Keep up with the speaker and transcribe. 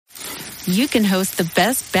you can host the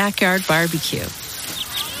best backyard barbecue.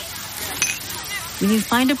 When you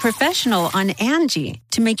find a professional on Angie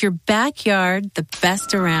to make your backyard the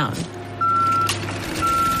best around.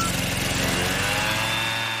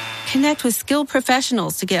 Connect with skilled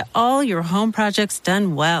professionals to get all your home projects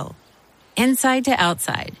done well. Inside to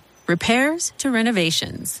outside, repairs to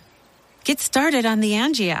renovations. Get started on the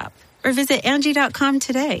Angie app or visit Angie.com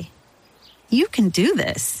today. You can do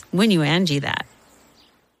this when you Angie that.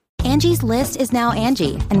 Angie's List is now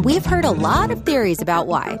Angie, and we've heard a lot of theories about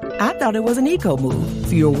why. I thought it was an eco move.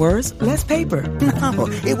 Fewer words, less paper. No,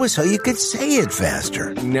 it was so you could say it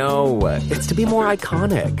faster. No, it's to be more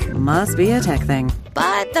iconic. Must be a tech thing.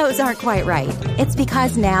 But those aren't quite right. It's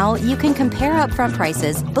because now you can compare upfront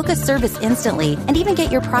prices, book a service instantly, and even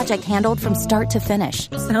get your project handled from start to finish.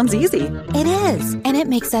 Sounds easy. It is, and it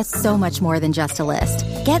makes us so much more than just a list.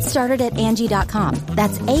 Get started at Angie.com.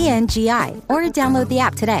 That's ANGI, or download the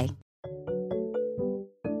app today.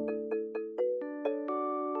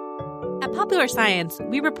 At Popular Science,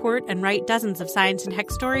 we report and write dozens of science and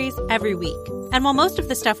tech stories every week. And while most of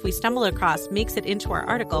the stuff we stumble across makes it into our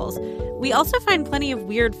articles, we also find plenty of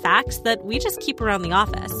weird facts that we just keep around the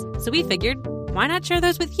office. So we figured, why not share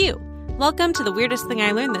those with you? Welcome to The Weirdest Thing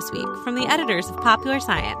I Learned This Week from the editors of Popular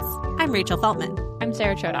Science. I'm Rachel Feltman. I'm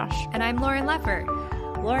Sarah Chodosh. And I'm Lauren Leffer.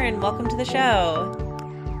 Lauren, welcome to the show.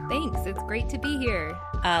 Thanks. It's great to be here.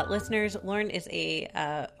 Listeners, Lauren is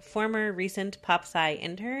a former recent Pop Sci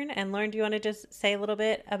intern. And Lauren, do you want to just say a little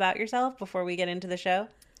bit about yourself before we get into the show?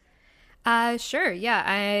 Sure.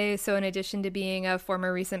 Yeah. So in addition to being a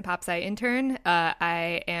former recent Pop Sci intern,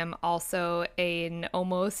 I am also an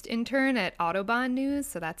almost intern at Audubon News.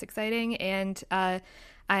 So that's exciting. And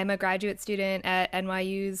I'm a graduate student at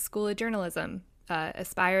NYU's School of Journalism,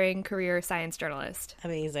 aspiring career science journalist.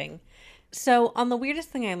 Amazing. So on The Weirdest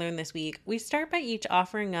Thing I Learned This Week, we start by each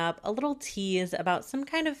offering up a little tease about some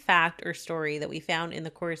kind of fact or story that we found in the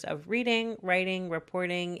course of reading, writing,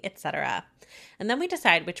 reporting, etc. And then we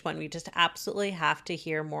decide which one we just absolutely have to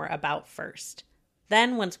hear more about first.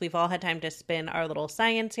 Then, once we've all had time to spin our little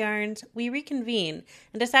science yarns, we reconvene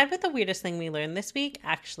and decide what the weirdest thing we learned this week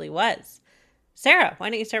actually was. Sarah, why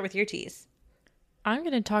don't you start with your tease? I'm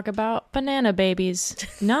going to talk about banana babies,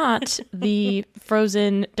 not the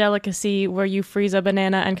frozen delicacy where you freeze a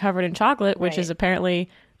banana and cover it in chocolate, which is apparently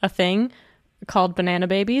a thing called banana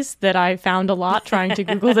babies that I found a lot trying to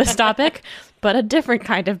Google this topic, but a different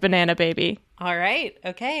kind of banana baby. All right.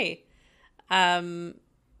 Okay. Lauren,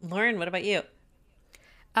 what about you?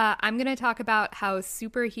 I'm going to talk about how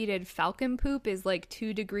superheated falcon poop is like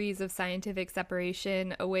 2 degrees of scientific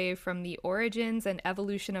separation away from the origins and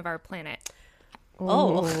evolution of our planet.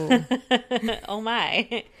 Oh, oh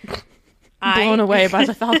my. Blown away by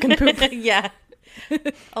the falcon poop. Yeah.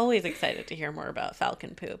 Always excited to hear more about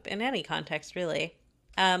falcon poop in any context, really.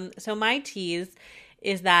 So my tease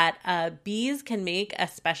is that bees can make a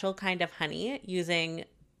special kind of honey using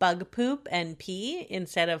bug poop and pee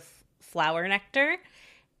instead of flower nectar.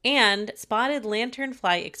 And spotted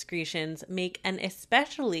lanternfly excretions make an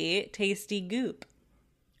especially tasty goop.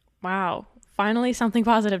 Wow. Finally, something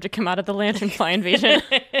positive to come out of the lanternfly invasion.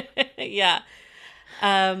 Yeah.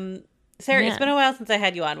 Sarah, It's been a while since I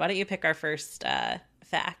had you on. Why don't you pick our first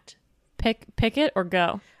fact? Pick it or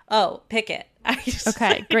go? Oh, pick it.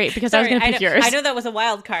 Okay, great, because Sorry, I was going to pick yours. I know that was a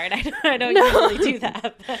wild card. I don't usually do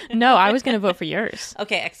that. No, I was going to vote for yours.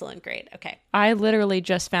 Okay, excellent. Great. Okay. I literally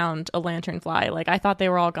just found a lanternfly. Like, I thought they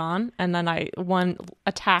were all gone, and then one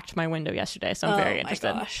attacked my window yesterday, so I'm very interested.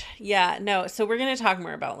 Oh my gosh. Yeah, no. So we're going to talk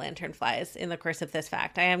more about lanternflies in the course of this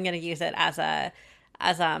fact. I am going to use it as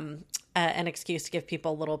an excuse to give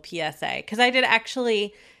people a little PSA, because I did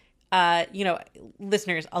actually...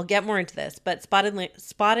 listeners, I'll get more into this, but spotted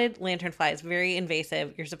lanternfly is very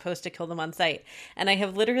invasive. You're supposed to kill them on sight. And I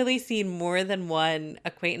have literally seen more than one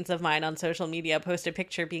acquaintance of mine on social media post a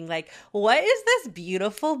picture being like, what is this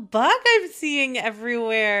beautiful bug I'm seeing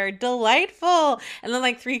everywhere? Delightful. And then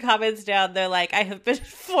like 3 comments down, they're like, I have been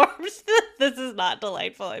informed that this is not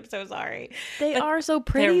delightful. I'm so sorry. They are so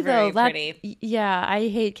pretty, though. Pretty. Yeah, I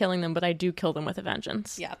hate killing them, but I do kill them with a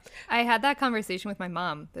vengeance. Yeah. I had that conversation with my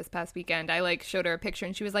mom this past weekend. I showed her a picture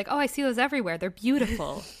and she was like, oh, I see those everywhere. They're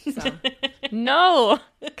beautiful. So. No.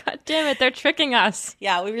 God damn it. They're tricking us.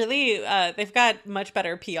 Yeah, we really, they've got much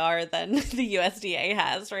better PR than the USDA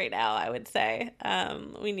has right now, I would say.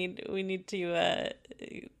 We need to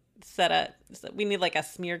we need like a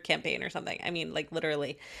smear campaign or something. I mean, like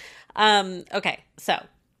literally. Okay, so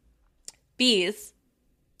bees,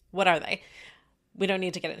 what are they? We don't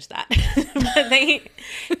need to get into that. But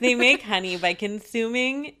they make honey by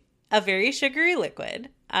consuming a very sugary liquid,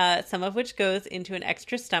 some of which goes into an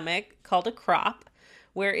extra stomach called a crop,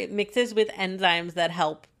 where it mixes with enzymes that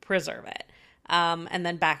help preserve it. And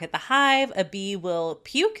then back at the hive, a bee will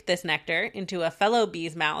puke this nectar into a fellow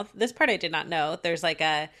bee's mouth. This part I did not know. There's like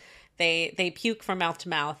they puke from mouth to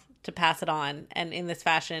mouth to pass it on. And in this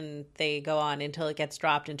fashion, they go on until it gets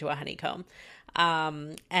dropped into a honeycomb.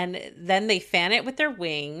 And then they fan it with their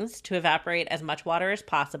wings to evaporate as much water as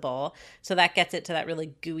possible. So that gets it to that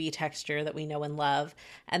really gooey texture that we know and love.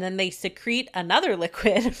 And then they secrete another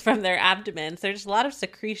liquid from their abdomens. There's a lot of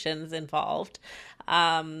secretions involved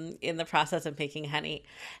in the process of making honey.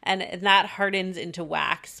 And that hardens into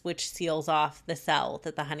wax, which seals off the cell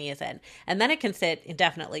that the honey is in. And then it can sit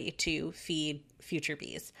indefinitely to feed future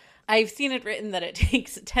bees. I've seen it written that it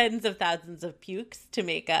takes tens of thousands of pukes to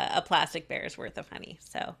make a plastic bear's worth of honey.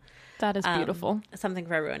 So that is beautiful. Something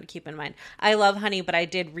for everyone to keep in mind. I love honey, but I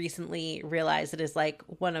did recently realize it is like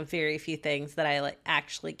one of very few things that I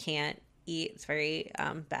actually can't eat. It's very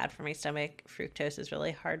bad for my stomach. Fructose is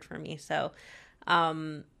really hard for me. So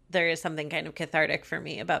there is something kind of cathartic for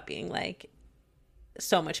me about being like,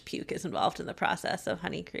 so much puke is involved in the process of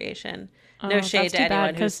honey creation. No shade to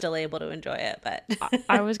anyone who's still able to enjoy it, but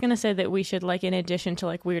I was gonna say that we should, like, in addition to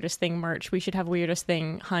like weirdest thing merch, we should have weirdest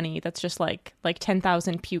thing honey that's just like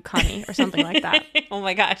 10,000 puke honey or something like that. Oh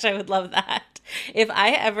my gosh, I would love that. If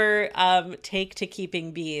I ever take to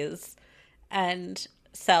keeping bees and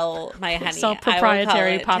sell my honey, sell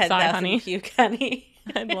proprietary Popside honey, puke honey.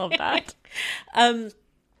 I'd love that.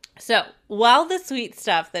 So while the sweet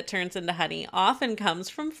stuff that turns into honey often comes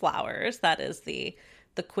from flowers, that is the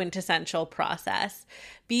quintessential process,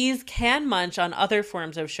 bees can munch on other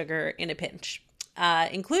forms of sugar in a pinch,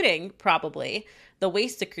 including probably the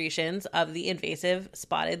waste secretions of the invasive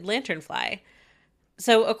spotted lanternfly.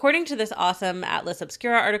 So according to this awesome Atlas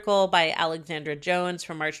Obscura article by Alexandra Jones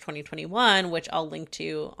from March 2021, which I'll link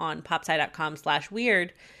to on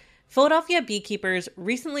popsci.com/weird, Philadelphia beekeepers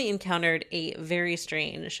recently encountered a very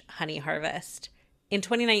strange honey harvest. In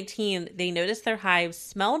 2019, they noticed their hives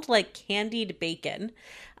smelled like candied bacon,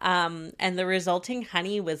 and the resulting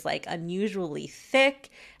honey was like unusually thick,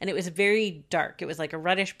 and it was very dark. It was like a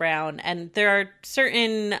reddish brown, and there are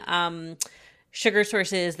certain sugar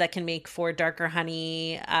sources that can make for darker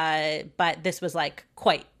honey, but this was like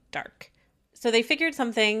quite dark. So they figured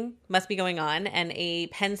something must be going on, and a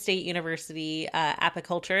Penn State University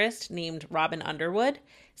apiculturist named Robin Underwood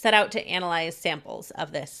set out to analyze samples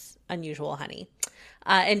of this unusual honey.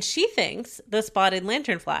 And she thinks the spotted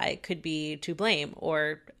lanternfly could be to blame,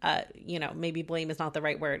 or, maybe blame is not the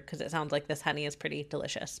right word because it sounds like this honey is pretty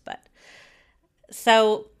delicious. But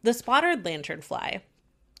so the spotted lanternfly,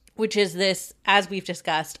 which is this, as we've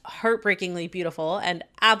discussed, heartbreakingly beautiful and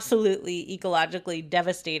absolutely ecologically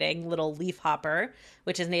devastating little leafhopper,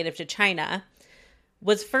 which is native to China,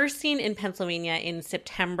 was first seen in Pennsylvania in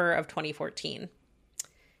September of 2014.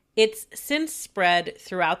 It's since spread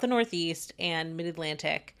throughout the Northeast and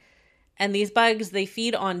Mid-Atlantic, and these bugs, they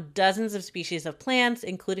feed on dozens of species of plants,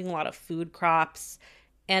 including a lot of food crops,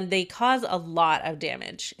 and they cause a lot of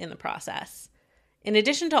damage in the process. In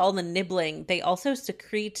addition to all the nibbling, they also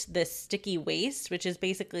secrete this sticky waste, which is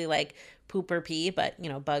basically like poop or pee, but,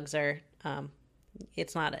 bugs are,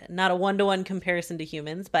 it's not a one-to-one comparison to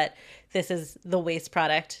humans, but this is the waste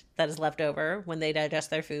product that is left over when they digest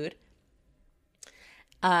their food.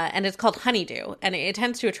 And it's called honeydew, and it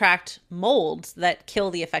tends to attract molds that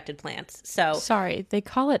kill the affected plants. So sorry, they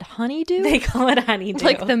call it honeydew? They call it honeydew.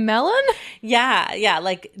 Like the melon? Yeah,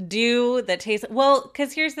 like dew that tastes, well,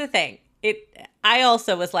 because here's the thing. I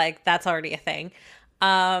also was like, that's already a thing.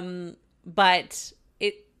 But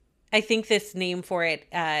I think this name for it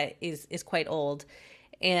is quite old.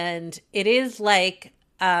 And it is like,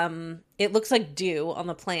 it looks like dew on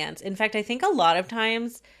the plants. In fact, I think a lot of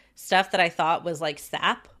times stuff that I thought was like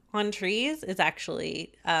sap on trees is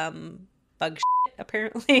actually bug shit,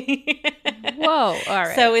 apparently. Whoa, all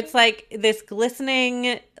right. So it's like this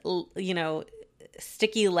glistening,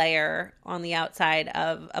 sticky layer on the outside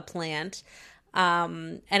of a plant,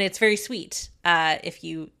 and it's very sweet if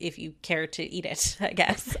you care to eat it, I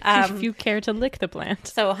guess. If you care to lick the plant.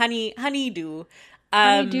 So honeydew.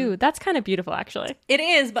 Honeydew, that's kind of beautiful, actually. It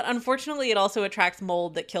is, but unfortunately it also attracts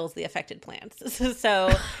mold that kills the affected plants.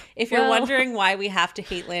 So if you're wondering why we have to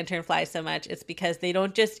hate lanternflies so much, it's because they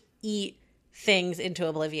don't just eat things into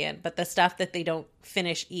oblivion, but the stuff that they don't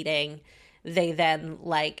finish eating, they then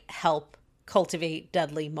help cultivate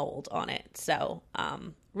deadly mold on it. So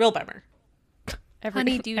real bummer.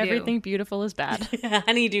 Everything beautiful is bad.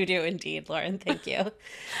 Honeydew indeed, Lauren. Thank you.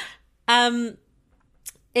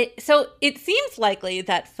 So it seems likely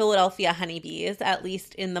that Philadelphia honeybees, at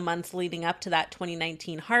least in the months leading up to that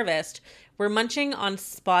 2019 harvest, were munching on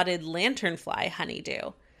spotted lanternfly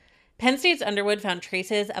honeydew. Penn State's Underwood found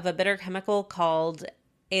traces of a bitter chemical called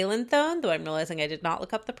allanthone, though I'm realizing I did not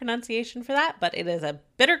look up the pronunciation for that, but it is a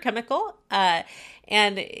bitter chemical, and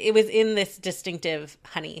it was in this distinctive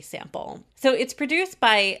honey sample. So it's produced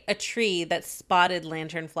by a tree that spotted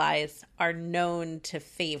lanternflies are known to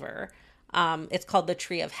favor. It's called the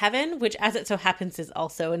tree of heaven, which, as it so happens, is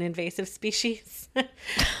also an invasive species.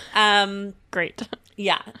 Great.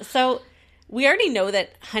 Yeah. So we already know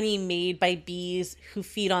that honey made by bees who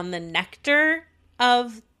feed on the nectar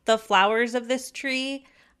of the flowers of this tree,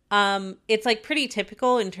 it's like pretty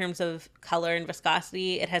typical in terms of color and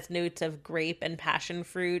viscosity. It has notes of grape and passion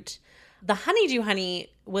fruit. The honeydew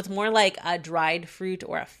honey was more like a dried fruit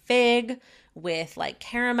or a fig with like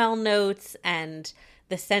caramel notes and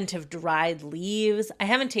the scent of dried leaves. I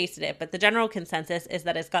haven't tasted it, but the general consensus is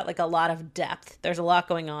that it's got like a lot of depth. There's a lot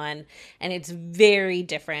going on, and it's very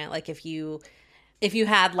different. Like if you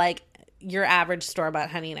had like your average store-bought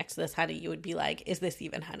honey next to this honey, you would be like, is this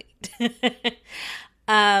even honey?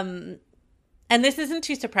 And this isn't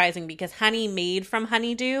too surprising because honey made from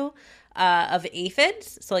honeydew of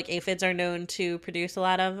aphids. So like aphids are known to produce a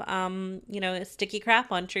lot of, sticky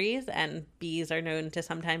crap on trees, and bees are known to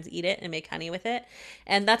sometimes eat it and make honey with it.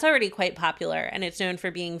 And that's already quite popular. And it's known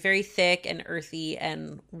for being very thick and earthy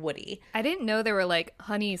and woody. I didn't know there were like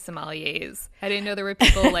honey sommeliers. I didn't know there were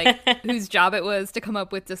people like whose job it was to come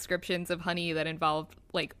up with descriptions of honey that involved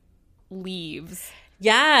like leaves.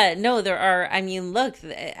 Yeah, no, there are. I mean, look,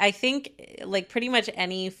 I think like pretty much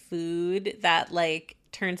any food that like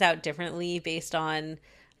turns out differently based on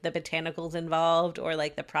the botanicals involved or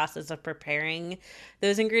like the process of preparing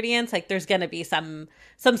those ingredients, like there's going to be some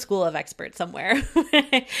school of experts somewhere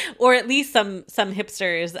or at least some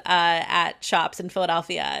hipsters at shops in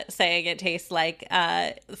Philadelphia saying it tastes like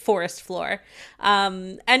forest floor.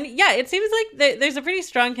 And yeah, it seems like there's a pretty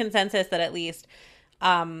strong consensus that at least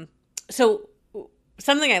so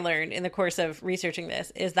something I learned in the course of researching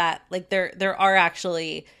this is that like there are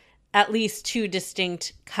actually at least two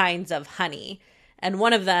distinct kinds of honey. And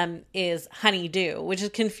one of them is honeydew, which is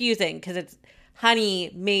confusing because it's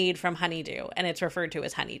honey made from honeydew and it's referred to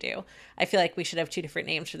as honeydew. I feel like we should have two different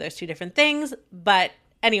names for those two different things. But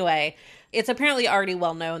anyway, it's apparently already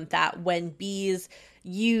well known that when bees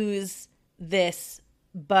use this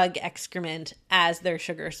bug excrement as their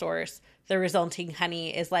sugar source, the resulting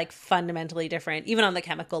honey is like fundamentally different. Even on the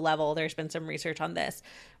chemical level, there's been some research on this,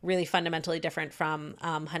 really fundamentally different from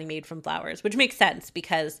honey made from flowers, which makes sense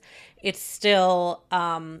because it's still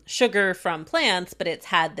sugar from plants, but it's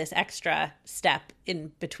had this extra step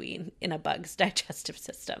in between in a bug's digestive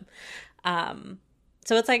system.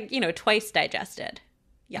 So it's like, twice digested.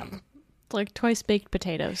 Yum. Like twice baked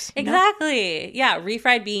potatoes. Exactly. No? Yeah.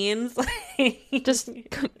 Refried beans. Just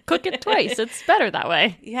cook it twice. It's better that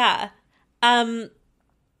way. Yeah.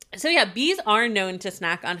 So yeah, bees are known to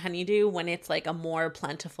snack on honeydew when it's like a more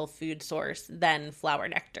plentiful food source than flower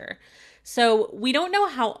nectar. So we don't know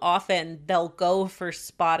how often they'll go for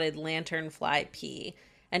spotted lanternfly pea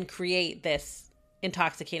and create this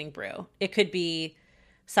intoxicating brew. It could be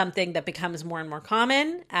something that becomes more and more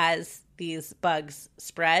common as these bugs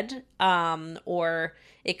spread, or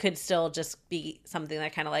it could still just be something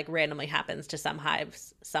that kind of like randomly happens to some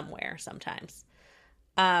hives somewhere sometimes.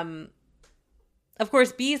 Of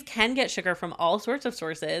course, bees can get sugar from all sorts of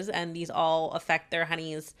sources, and these all affect their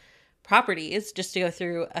honey's properties. Just to go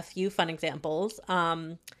through a few fun examples.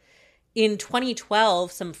 In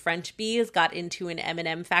 2012, some French bees got into an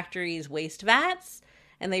M&M factory's waste vats,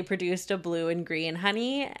 and they produced a blue and green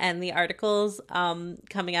honey. And the articles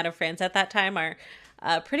coming out of France at that time are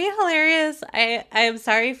pretty hilarious. I am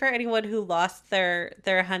sorry for anyone who lost their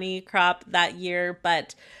honey crop that year,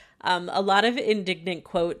 but a lot of indignant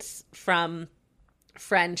quotes from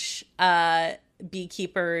French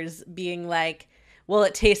beekeepers being like, well,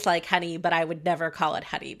 it tastes like honey, but I would never call it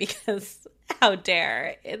honey because how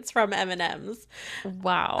dare, it's from M&Ms.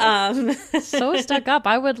 Wow. So stuck up.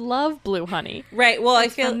 I would love blue honey. Right. Well,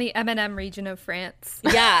 it's from the M&M region of France.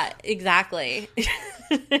 Yeah, exactly.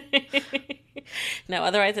 No,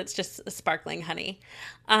 otherwise it's just sparkling honey.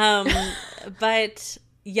 But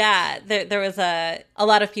yeah, there was a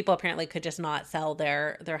lot of people apparently could just not sell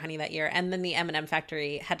their honey that year. And then the M&M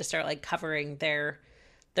factory had to start like covering their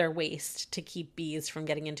waste to keep bees from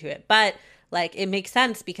getting into it. But like it makes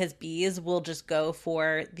sense because bees will just go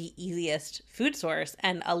for the easiest food source,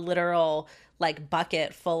 and a literal like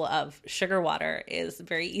bucket full of sugar water is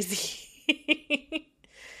very easy.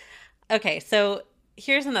 Okay, so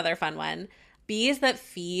here's another fun one. Bees that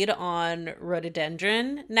feed on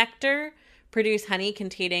rhododendron nectar produce honey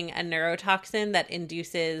containing a neurotoxin that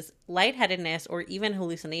induces lightheadedness or even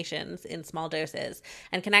hallucinations in small doses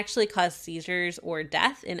and can actually cause seizures or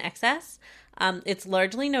death in excess. It's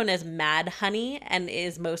largely known as mad honey and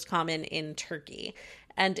is most common in Turkey.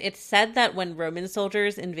 And it's said that when Roman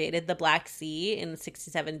soldiers invaded the Black Sea in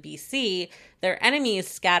 67 BC, their enemies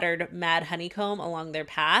scattered mad honeycomb along their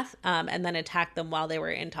path and then attacked them while they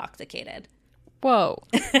were intoxicated. Whoa.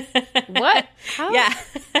 What? How? Yeah.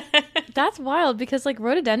 That's wild because like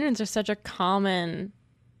rhododendrons are such a common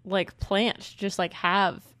like plant to just like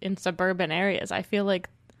have in suburban areas. I feel like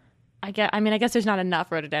I guess there's not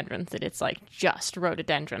enough rhododendrons that it's like just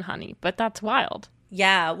rhododendron honey, but that's wild.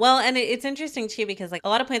 Yeah, well, and it's interesting too because like a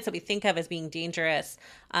lot of plants that we think of as being dangerous,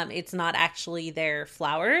 it's not actually their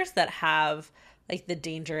flowers that have like the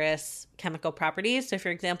dangerous chemical properties. So for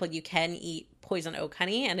example, you can eat poison oak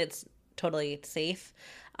honey and it's totally safe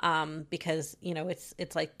because, you know,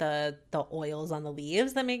 it's like the oils on the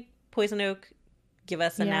leaves that make poison oak give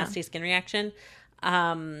us a nasty skin reaction.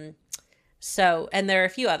 So, and there are a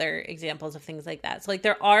few other examples of things like that. So like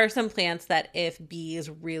there are some plants that if bees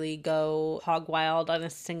really go hog wild on a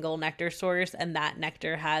single nectar source and that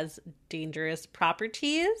nectar has dangerous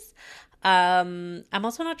properties. I'm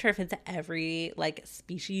also not sure if it's every like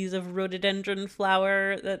species of rhododendron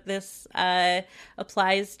flower that this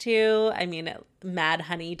applies to. I mean, mad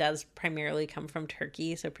honey does primarily come from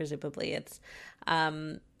Turkey, so presumably it's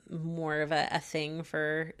more of a thing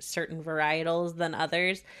for certain varietals than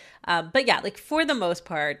others. But yeah, like for the most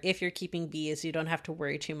part, if you're keeping bees, you don't have to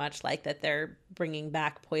worry too much like that they're bringing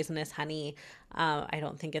back poisonous honey. I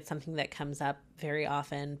don't think it's something that comes up very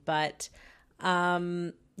often, but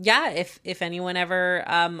yeah, if anyone ever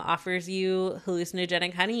offers you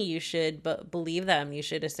hallucinogenic honey, you should believe them. You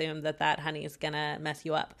should assume that honey is gonna mess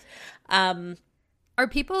you up. Are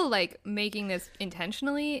people like making this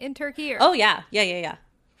intentionally in Turkey? Or? Oh yeah,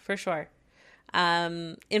 for sure.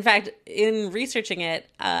 In fact, in researching it,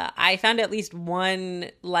 I found at least one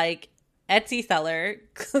like Etsy seller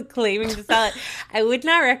claiming to sell it. I would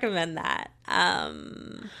not recommend that.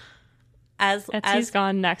 Etsy's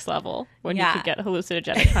gone next level when you could get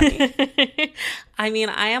hallucinogenic honey. I mean,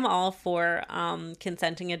 I am all for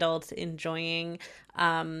consenting adults enjoying,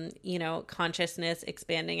 consciousness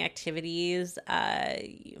expanding activities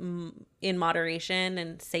in moderation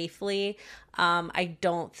and safely. I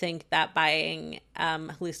don't think that buying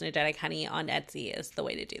hallucinogenic honey on Etsy is the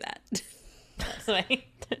way to do that.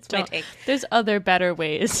 That's my take. There's other better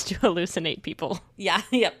ways to hallucinate people. Yeah.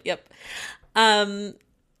 Yep.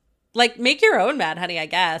 Like make your own mad honey, I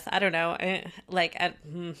guess. I don't know.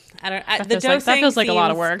 The dosing that feels like a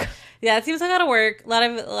lot of work. Yeah, it seems like a lot of work. A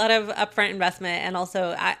lot of upfront investment, and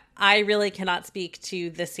also I really cannot speak to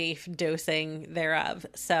the safe dosing thereof.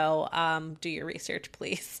 So do your research,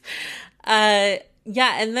 please. And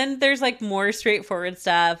then there's like more straightforward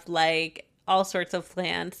stuff, like all sorts of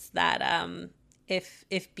plants that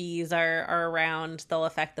if bees are around, they'll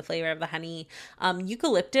affect the flavor of the honey.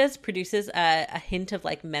 Eucalyptus produces a hint of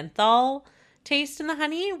like menthol taste in the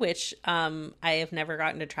honey, which I have never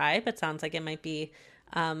gotten to try, but sounds like it might be,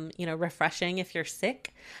 refreshing if you're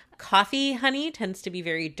sick. Coffee honey tends to be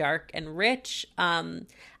very dark and rich.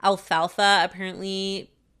 Alfalfa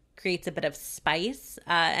apparently creates a bit of spice,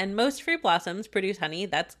 and most fruit blossoms produce honey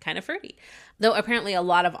that's kind of fruity. Though apparently a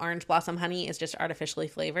lot of orange blossom honey is just artificially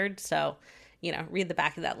flavored, so read the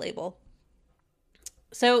back of that label.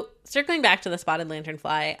 So circling back to the spotted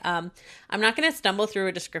lanternfly, I'm not going to stumble through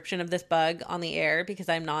a description of this bug on the air because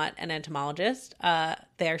I'm not an entomologist.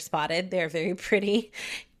 They're spotted. They're very pretty.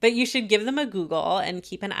 But you should give them a Google and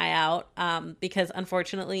keep an eye out because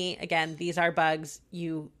unfortunately, again, these are bugs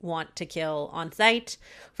you want to kill on site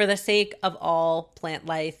for the sake of all plant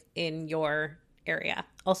life in your area.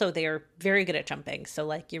 Also, they are very good at jumping. So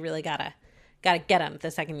like you really gotta get them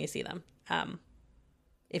the second you see them.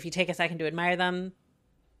 If you take a second to admire them,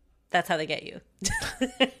 that's how they get you.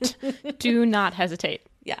 Do not hesitate.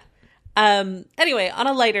 Yeah. Anyway, on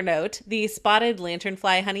a lighter note, the spotted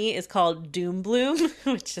lanternfly honey is called Doom Bloom,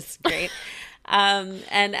 which is great.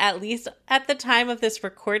 And at least at the time of this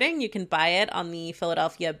recording, you can buy it on the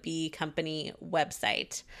Philadelphia Bee Company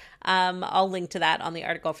website. I'll link to that on the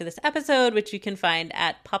article for this episode, which you can find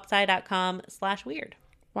at popsci.com/weird.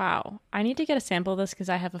 Wow. I need to get a sample of this because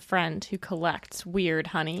I have a friend who collects weird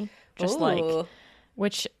honey.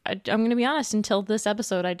 Which I'm going to be honest, until this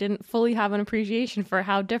episode, I didn't fully have an appreciation for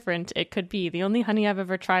how different it could be. The only honey I've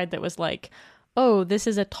ever tried that was like, oh, this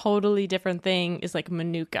is a totally different thing is like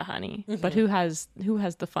Manuka honey. Mm-hmm. But who has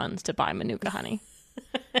the funds to buy Manuka honey?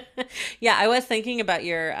 Yeah, I was thinking about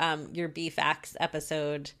your bee facts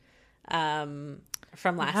episode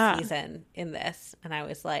from last season in this, and I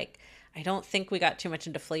was like, I don't think we got too much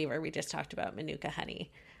into flavor. We just talked about Manuka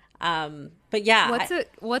honey. But yeah,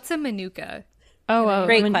 what's a Manuka?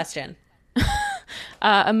 Great question.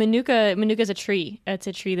 A Manuka is a tree. It's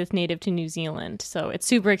a tree that's native to New Zealand, so it's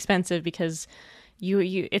super expensive because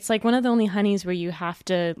you it's like one of the only honeys where you have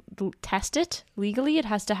to test it legally. It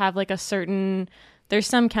has to have like a certain, there's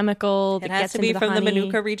some chemical that gets into the honey. It has to be from the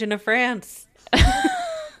Manuka region of France.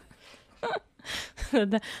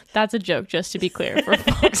 That's a joke, just to be clear for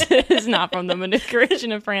folks. It is not from the Manuka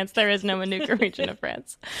region of France. There is no Manuka region of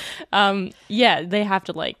France. Yeah, they have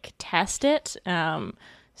to like test it.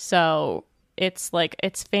 So it's like,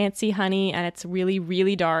 it's fancy honey, and it's really,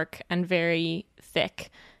 really dark and very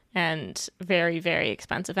thick and very, very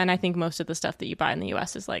expensive. And I think most of the stuff that you buy in the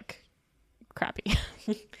US is like crappy.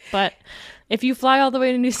 But if you fly all the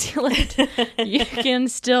way to New Zealand, you can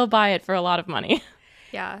still buy it for a lot of money.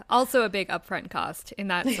 Yeah, also a big upfront cost in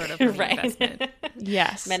that sort of investment.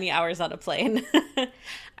 Yes, many hours on a plane.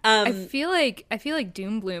 I feel like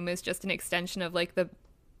Doom Bloom is just an extension of like the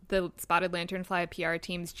Spotted Lanternfly PR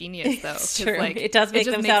team's genius, though. It's true. Like, it does make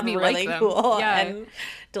them sound really cool and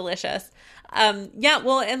delicious. Yeah,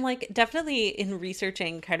 well, and like definitely in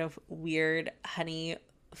researching kind of weird honey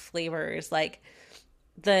flavors, like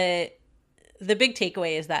the big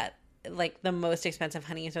takeaway is that like the most expensive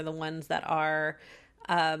honeys are the ones that are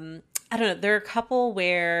I don't know, there are a couple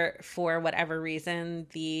where for whatever reason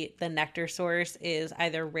the nectar source is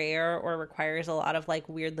either rare or requires a lot of like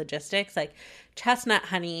weird logistics. Like chestnut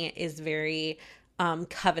honey is very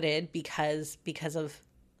coveted because of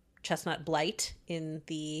chestnut blight in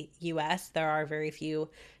the US. There are very few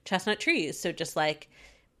chestnut trees, so just like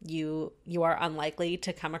you are unlikely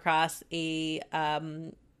to come across a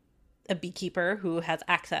beekeeper who has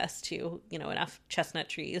access to, you know, enough chestnut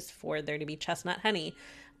trees for there to be chestnut honey.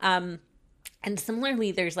 And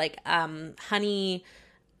similarly, there's like honey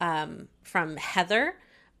from heather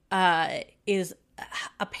is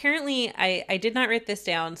apparently, I did not write this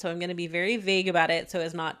down, so I'm going to be very vague about it so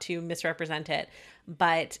as not to misrepresent it.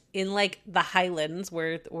 But in like the highlands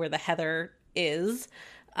where the heather is,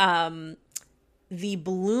 the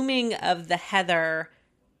blooming of the heather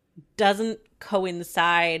doesn't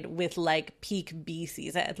coincide with like peak bee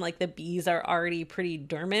season. Like the bees are already pretty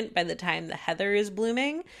dormant by the time the heather is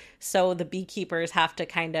blooming. So the beekeepers have to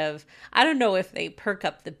kind of, I don't know if they perk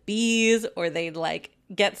up the bees or they like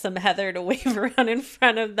get some heather to wave around in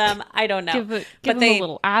front of them. I don't know. Give them a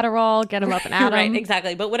little Adderall, get them up and at them. Right,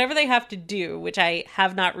 exactly. But whatever they have to do, which I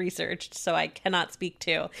have not researched, so I cannot speak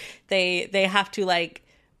to, they have to like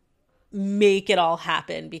make it all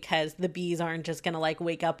happen because the bees aren't just gonna like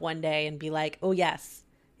wake up one day and be like, oh yes,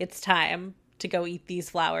 it's time to go eat these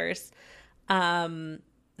flowers.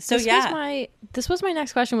 This was my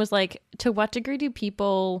next question, was like, to what degree do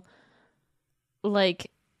people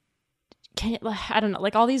like, I don't know,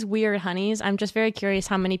 like all these weird honeys, I'm just very curious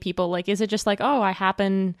how many people, like, is it just like, oh, I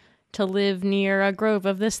happen to live near a grove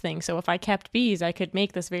of this thing, so if I kept bees I could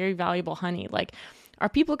make this very valuable honey? Like, are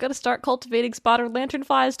people going to start cultivating spotted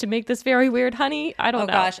lanternflies to make this very weird honey? I don't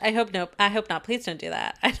know. Oh gosh, I hope not. Please don't do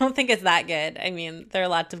that. I don't think it's that good. I mean, there are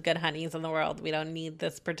lots of good honeys in the world. We don't need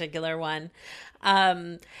this particular one.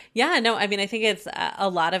 Yeah, no, I mean, I think it's a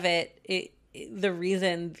lot of it, the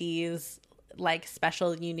reason these like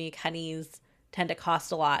special, unique honeys tend to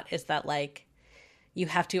cost a lot is that like you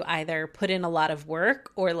have to either put in a lot of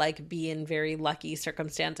work or like be in very lucky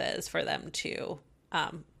circumstances for them to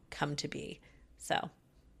come to be. So,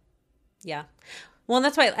 yeah. Well, and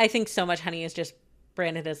that's why I think so much honey is just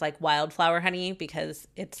branded as like wildflower honey, because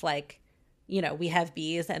it's like, you know, we have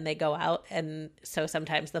bees and they go out, and so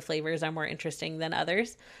sometimes the flavors are more interesting than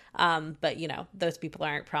others. But, you know, those people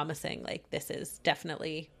aren't promising like this is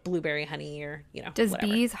definitely blueberry honey or, you know, Does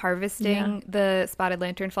whatever. Bees harvesting the spotted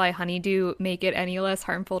lanternfly honeydew make it any less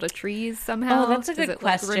harmful to trees somehow? Oh, that's a good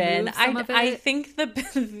question. Like, I think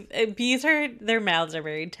the bees their mouths are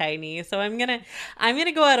very tiny, so I'm gonna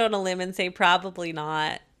go out on a limb and say probably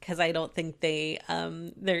not, because I don't think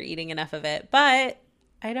they're eating enough of it. But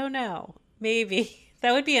I don't know. Maybe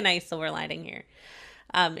that would be a nice silver lining here,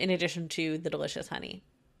 in addition to the delicious honey.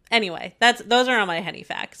 Anyway, those are all my honey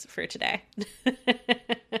facts for today. All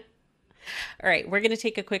right, we're going to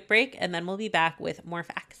take a quick break, and then we'll be back with more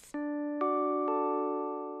facts.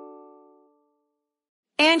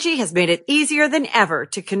 Angie has made it easier than ever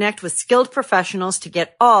to connect with skilled professionals to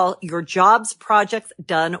get all your jobs projects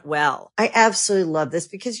done well. I absolutely love this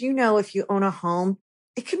because, you know, if you own a home,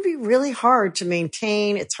 it can be really hard to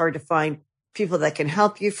maintain. It's hard to find people that can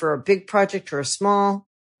help you for a big project or a small.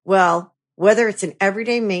 Well, whether it's in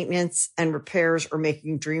everyday maintenance and repairs or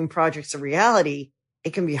making dream projects a reality,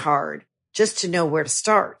 it can be hard just to know where to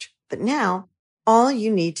start. But now, all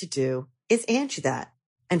you need to do is Angie that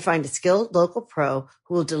and find a skilled local pro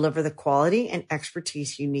who will deliver the quality and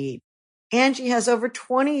expertise you need. Angie has over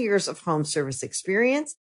 20 years of home service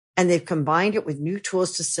experience, and they've combined it with new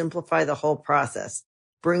tools to simplify the whole process.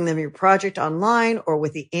 Bring them your project online or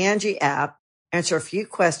with the Angie app, answer a few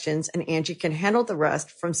questions, and Angie can handle the rest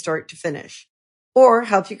from start to finish. Or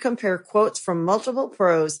help you compare quotes from multiple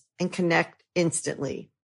pros and connect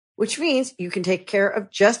instantly, which means you can take care of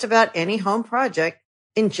just about any home project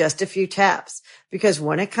in just a few taps. Because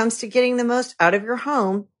when it comes to getting the most out of your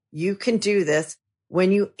home, you can do this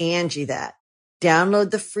when you Angie that.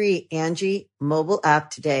 Download the free Angie mobile app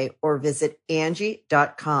today or visit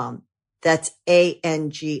Angie.com. That's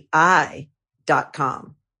ANGI.com.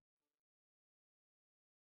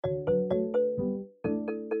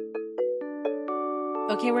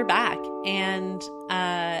 Okay, we're back. And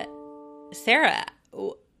Sarah,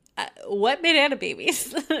 what banana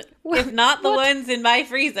babies? If not the ones in my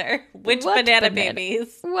freezer, which banana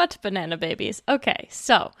babies? What banana babies? Okay,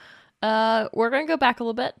 so we're going to go back a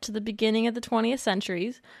little bit to the beginning of the 20th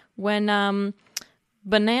century when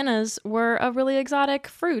bananas were a really exotic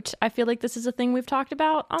fruit. I feel like this is a thing we've talked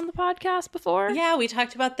about on the podcast before. Yeah, we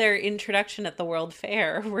talked about their introduction at the World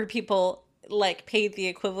Fair where people like paid the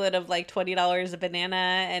equivalent of like $20 a banana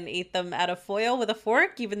and ate them out of foil with a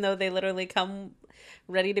fork, even though they literally come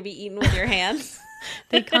ready to be eaten with your hands.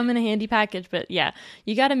 They come in a handy package, but yeah,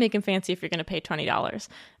 you got to make them fancy if you're going to pay $20.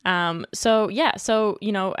 So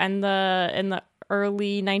you know, and in the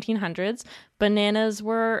early 1900s, bananas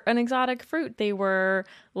were an exotic fruit. They were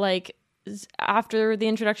like, after the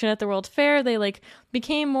introduction at the World Fair, they like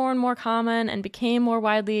became more and more common and became more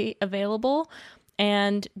widely available.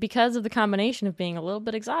 And because of the combination of being a little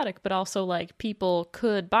bit exotic, but also like people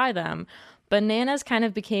could buy them, bananas kind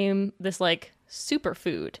of became this like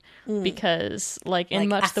superfood because like in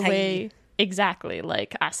much acai. The way exactly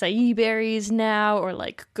like acai berries now or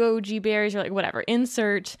like goji berries or like whatever,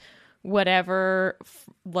 insert whatever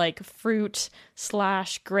like fruit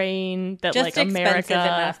 / grain that just like America expensive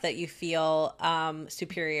enough that you feel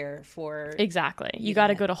superior for exactly you got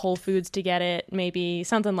to go to Whole Foods to get it, maybe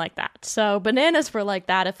something like that. So bananas were like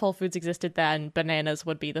that. If Whole Foods existed then, bananas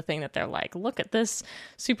would be the thing that they're like, look at this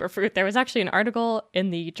super fruit. There was actually an article in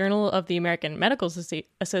the Journal of the American Medical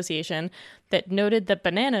Association that noted that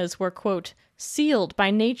bananas were, quote, sealed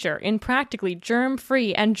by nature in practically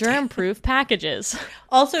germ-free and germ-proof packages.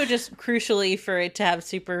 Also, just crucially, for it to have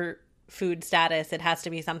superfood status, it has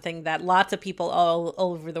to be something that lots of people all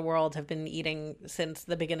over the world have been eating since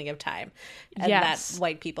the beginning of time, and that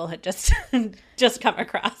white people had just come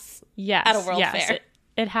across at a World Fair.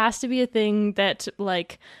 It has to be a thing that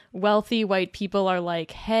like wealthy white people are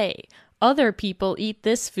like, hey, other people eat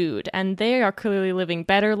this food and they are clearly living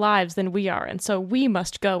better lives than we are, and so we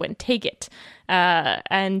must go and take it.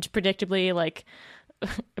 And predictably, like,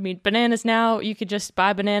 I mean, bananas now, you could just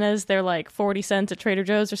buy bananas. They're like 40 cents at Trader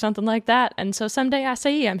Joe's or something like that. And so someday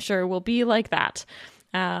acai, I'm sure, will be like that.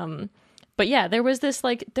 But yeah, there was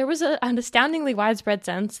an astoundingly widespread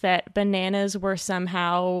sense that bananas were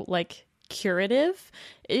somehow like curative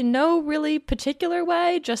in no really particular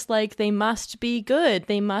way, just like they must be good,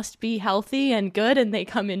 they must be healthy and good, and they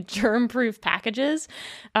come in germ-proof packages.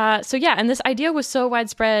 So yeah, and this idea was so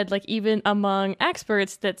widespread, like even among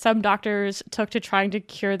experts, that some doctors took to trying to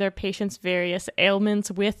cure their patients' various ailments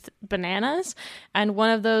with bananas. And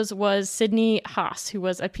one of those was Sidney Haas, who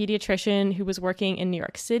was a pediatrician who was working in New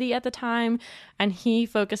York City at the time, and he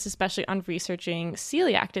focused especially on researching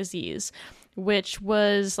celiac disease, which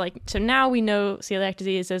was like, so now we know celiac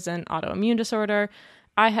disease is an autoimmune disorder.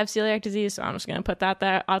 I have celiac disease, so I'm just going to put that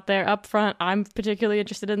out there up front. I'm particularly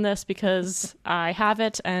interested in this because I have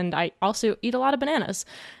it, and I also eat a lot of bananas.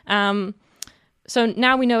 So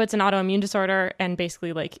now we know it's an autoimmune disorder, and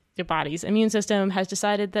basically like your body's immune system has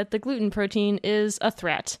decided that the gluten protein is a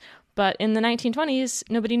threat. But in the 1920s,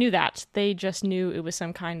 nobody knew that. They just knew it was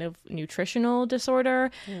some kind of nutritional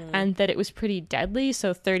disorder and that it was pretty deadly.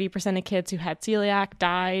 So 30% of kids who had celiac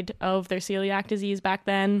died of their celiac disease back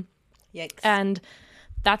then. Yikes. And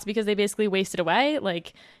that's because they basically wasted away.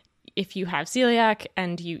 Like, if you have celiac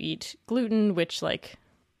and you eat gluten, which like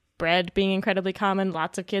bread being incredibly common,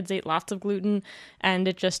 lots of kids ate lots of gluten, and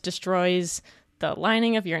it just destroys the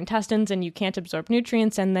lining of your intestines and you can't absorb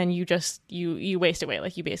nutrients, and then you waste away,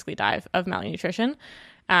 like you basically die of malnutrition.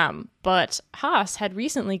 But Haas had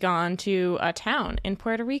recently gone to a town in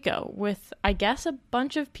Puerto Rico with, I guess, a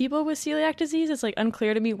bunch of people with celiac disease. It's like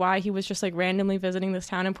unclear to me why he was just like randomly visiting this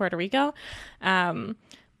town in Puerto Rico.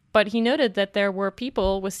 But he noted that there were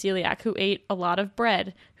people with celiac who ate a lot of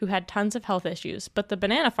bread, who had tons of health issues. But the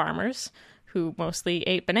banana farmers, who mostly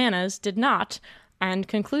ate bananas, did not, and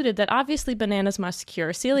concluded that obviously bananas must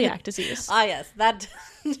cure celiac disease. Ah, yes, that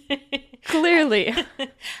Clearly.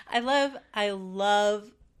 I love.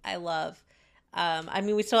 I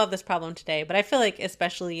mean, we still have this problem today, but I feel like,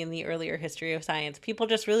 especially in the earlier history of science, people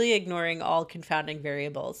just really ignoring all confounding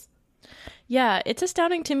variables. Yeah, it's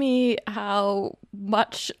astounding to me how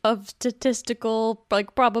much of statistical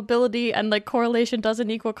like probability and like correlation doesn't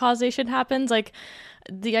equal causation happens. Like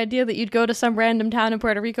the idea that you'd go to some random town in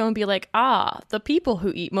Puerto Rico and be like, the people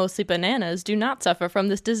who eat mostly bananas do not suffer from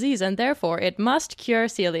this disease, and therefore it must cure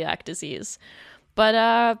celiac disease. But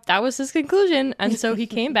that was his conclusion. And so he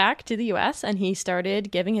came back to the US and he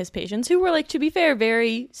started giving his patients, who were, like, to be fair,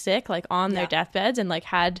 very sick, like on their deathbeds, and like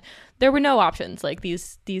there were no options. Like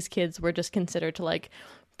these kids were just considered to, like,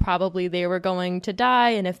 probably they were going to die.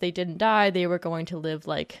 And if they didn't die, they were going to live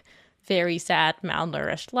like very sad,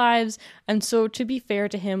 malnourished lives. And so to be fair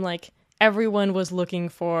to him, like everyone was looking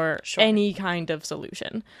for any kind of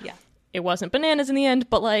solution. Yeah. It wasn't bananas in the end,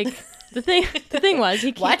 but like the thing was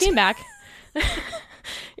he came back.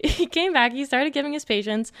 He came back, he started giving his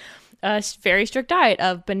patients a very strict diet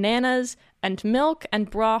of bananas and milk and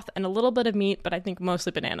broth and a little bit of meat, but I think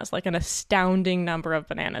mostly bananas, like an astounding number of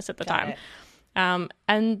bananas at the time.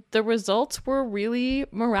 And the results were really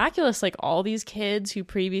miraculous. Like all these kids who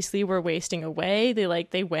previously were wasting away,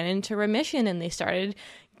 they went into remission and they started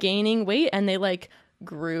gaining weight, and they like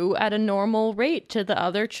grew at a normal rate to the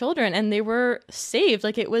other children, and they were saved.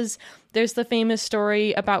 Like there's the famous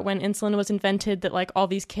story about when insulin was invented, that like all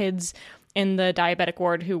these kids in the diabetic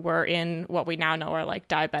ward who were in what we now know are like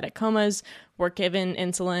diabetic comas were given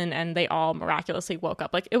insulin and they all miraculously woke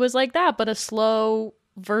up. Like it was like that, but a slow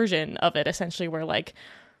version of it, essentially, where like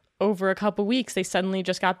over a couple weeks they suddenly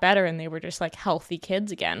just got better and they were just like healthy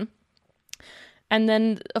kids again. And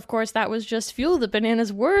then, of course, that was just fuel that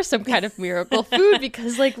bananas were some kind of miracle food,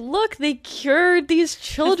 because, like, look, they cured these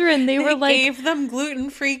children. They were like, gave them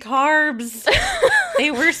gluten-free carbs.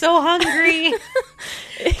 They were so hungry.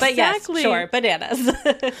 But yes, sure, bananas.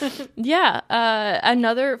 Yeah.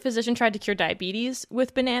 Another physician tried to cure diabetes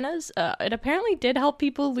with bananas. It apparently did help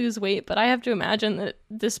people lose weight, but I have to imagine that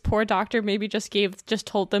this poor doctor maybe just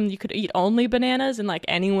told them you could eat only bananas and like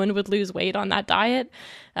anyone would lose weight on that diet.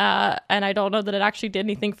 And I don't know that it actually did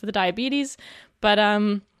anything for the diabetes. But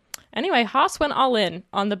anyway, Haas went all in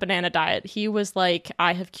on the banana diet. He was like,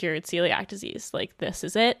 I have cured celiac disease. Like, this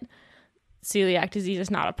is it. Celiac disease is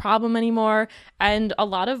not a problem anymore. And a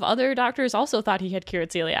lot of other doctors also thought he had cured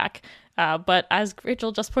celiac. But as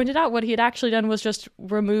Rachel just pointed out, what he had actually done was just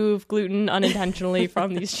remove gluten unintentionally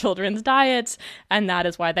from these children's diets. And that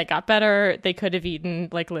is why they got better. They could have eaten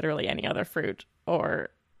like literally any other fruit or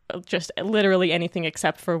just literally anything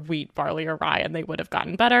except for wheat, barley, or rye, and they would have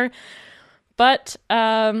gotten better. But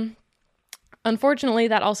unfortunately,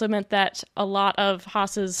 that also meant that a lot of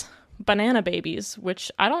Haas's banana babies,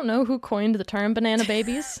 which I don't know who coined the term banana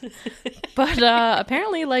babies, but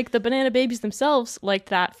apparently like the banana babies themselves liked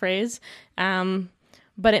that phrase.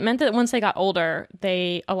 But it meant that once they got older,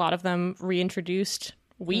 a lot of them reintroduced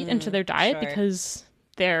wheat into their diet because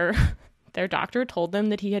their doctor told them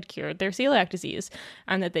that he had cured their celiac disease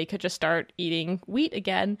and that they could just start eating wheat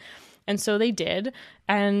again. And so they did.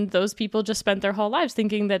 And those people just spent their whole lives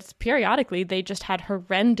thinking that periodically they just had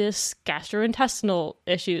horrendous gastrointestinal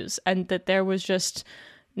issues and that there was just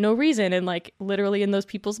no reason. And like literally in those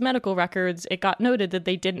people's medical records, it got noted that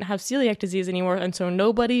they didn't have celiac disease anymore. And so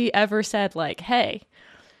nobody ever said like, hey,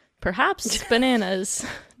 perhaps bananas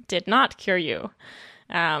did not cure you.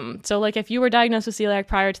 So like if you were diagnosed with celiac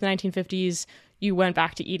prior to the 1950s, you went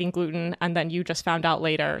back to eating gluten and then you just found out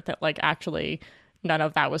later that like actually none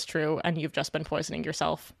of that was true and you've just been poisoning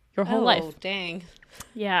yourself your whole life. Oh, dang.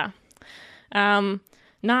 Yeah. In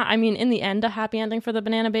the end, a happy ending for the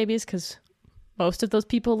banana babies because most of those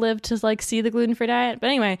people lived to like see the gluten-free diet. But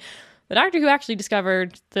anyway, the doctor who actually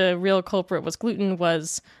discovered the real culprit was gluten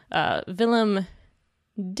was Willem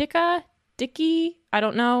Dickey. I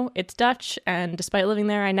don't know. It's Dutch, and despite living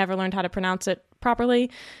there, I never learned how to pronounce it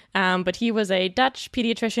properly. But he was a Dutch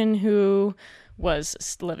pediatrician who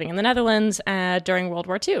was living in the Netherlands during World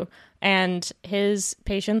War II. And his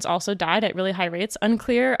patients also died at really high rates.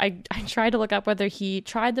 Unclear. I tried to look up whether he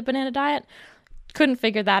tried the banana diet. Couldn't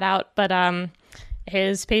figure that out. But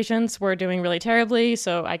his patients were doing really terribly,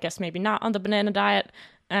 so I guess maybe not on the banana diet,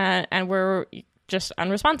 and were just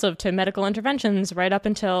unresponsive to medical interventions right up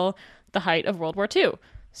until the height of World War II.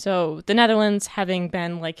 So the Netherlands, having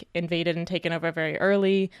been like invaded and taken over very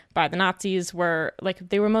early by the Nazis, were like,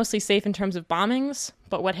 they were mostly safe in terms of bombings,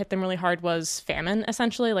 but what hit them really hard was famine,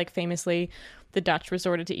 essentially. Like famously, the Dutch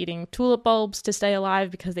resorted to eating tulip bulbs to stay alive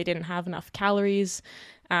because they didn't have enough calories.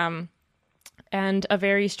 And a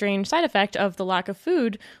very strange side effect of the lack of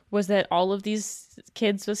food was that all of these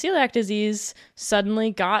kids with celiac disease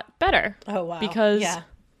suddenly got better. Oh, wow. Because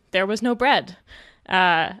there was no bread,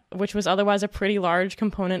 which was otherwise a pretty large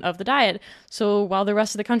component of the diet. So while the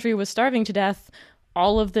rest of the country was starving to death,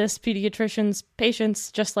 all of this pediatrician's patients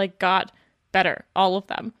just like got better, all of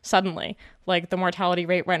them, suddenly. Like the mortality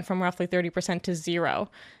rate went from roughly 30% to 0.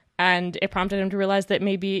 And it prompted him to realize that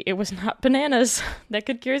maybe it was not bananas that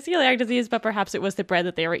could cure celiac disease, but perhaps it was the bread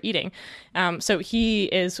that they were eating. So he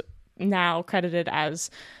is now credited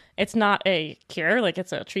as, it's not a cure, like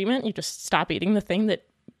it's a treatment. You just stop eating the thing that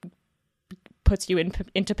puts you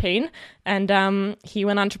into pain. And he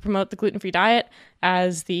went on to promote the gluten-free diet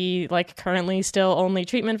as the like currently still only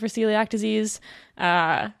treatment for celiac disease.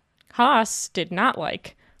 Haas did not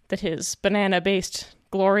like that his banana-based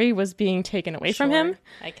glory was being taken away from him.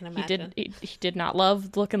 I can imagine. He did not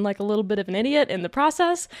love looking like a little bit of an idiot in the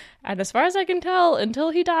process. And as far as I can tell, until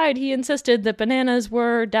he died, he insisted that bananas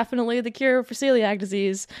were definitely the cure for celiac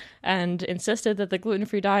disease and insisted that the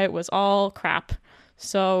gluten-free diet was all crap.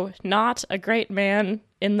 So not a great man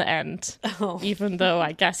in the end, even though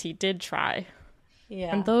I guess he did try.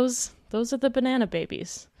 Yeah. And those are the banana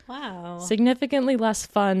babies. Wow. Significantly less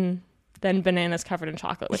fun than bananas covered in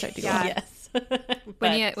chocolate, which I do love. Yes.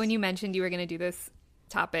 When you mentioned you were going to do this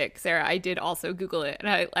topic, Sarah, I did also Google it, and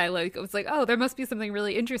I was like, oh, there must be something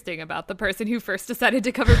really interesting about the person who first decided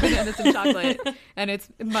to cover bananas in chocolate, and it's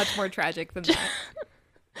much more tragic than that.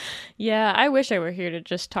 Yeah, I wish I were here to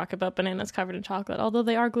just talk about bananas covered in chocolate, although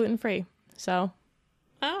they are gluten-free, so.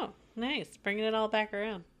 Oh, nice. Bringing it all back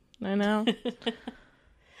around. I know.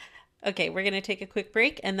 Okay, we're going to take a quick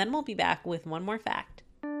break, and then we'll be back with one more fact.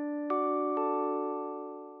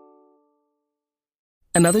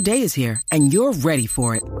 Another day is here, and you're ready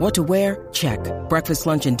for it. What to wear? Check. Breakfast,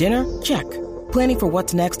 lunch, and dinner? Check. Planning for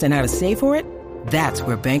what's next and how to save for it? That's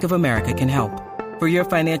where Bank of America can help. For your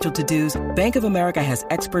financial to-dos, Bank of America has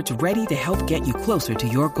experts ready to help get you closer to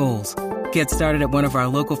your goals. Get started at one of our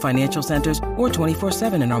local financial centers or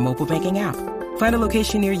 24/7 in our mobile banking app. Find a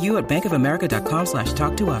location near you at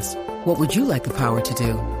bankofamerica.com/talktous. What would you like the power to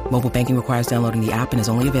do? Mobile banking requires downloading the app and is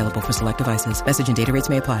only available for select devices. Message and data rates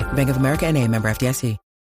may apply. Bank of America N.A., member FDIC.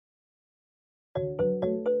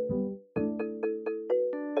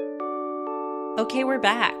 Okay, we're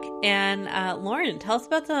back. And Lauren, tell us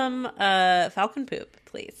about some falcon poop,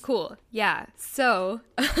 please. Cool. Yeah. So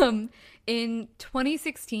in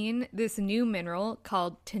 2016, this new mineral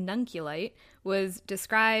called tenunculite was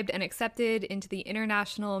described and accepted into the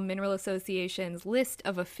International Mineral Association's list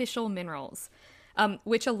of official minerals,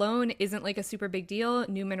 which alone isn't like a super big deal.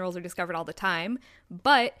 New minerals are discovered all the time,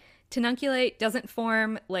 but tenunculite doesn't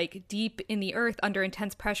form like deep in the earth under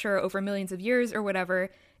intense pressure over millions of years or whatever.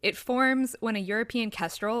 It forms when a European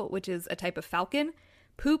kestrel, which is a type of falcon,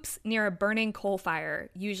 poops near a burning coal fire,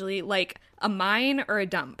 usually like a mine or a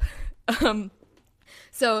dump.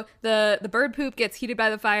 So the bird poop gets heated by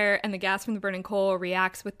the fire, and the gas from the burning coal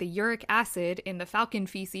reacts with the uric acid in the falcon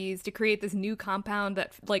feces to create this new compound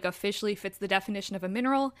that like officially fits the definition of a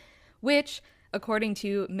mineral, which, according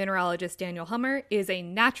to mineralogist Daniel Hummer, is a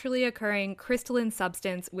naturally occurring crystalline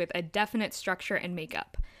substance with a definite structure and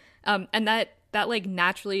makeup. And that like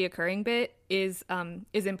naturally occurring bit is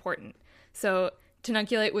important. So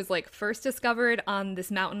tenunculite was like first discovered on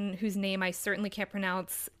this mountain whose name I certainly can't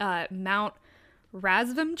pronounce, Mount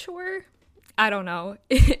Razvamchor, I don't know,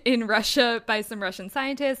 in Russia by some Russian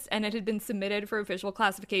scientists, and it had been submitted for official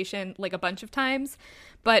classification like a bunch of times,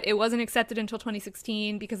 but it wasn't accepted until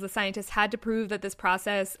 2016 because the scientists had to prove that this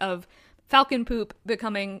process of falcon poop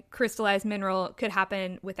becoming crystallized mineral could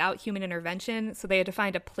happen without human intervention, so they had to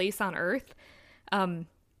find a place on Earth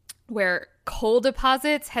where coal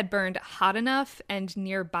deposits had burned hot enough and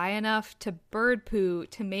nearby enough to bird poo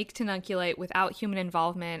to make tenunculite without human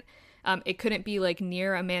involvement. It couldn't be like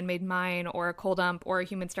near a man-made mine or a coal dump or a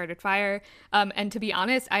human-started fire. And to be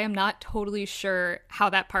honest, I am not totally sure how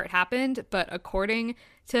that part happened, but according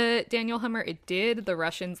to Daniel Hummer, it did. The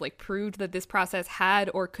Russians like proved that this process had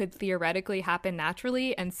or could theoretically happen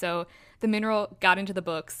naturally, and so the mineral got into the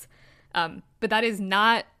books. But that is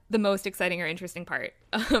not the most exciting or interesting part.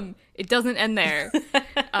 It doesn't end there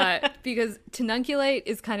because tenunculite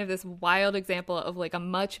is kind of this wild example of like a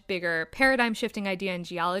much bigger paradigm shifting idea in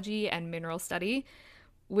geology and mineral study,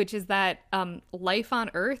 which is that life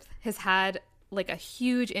on Earth has had like a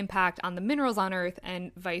huge impact on the minerals on Earth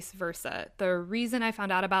and vice versa. The reason I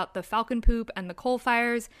found out about the Falcon poop and the coal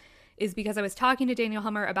fires is because I was talking to Daniel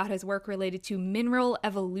Hummer about his work related to mineral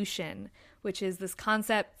evolution, which is this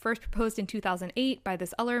concept first proposed in 2008 by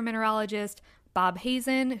this other mineralogist, Bob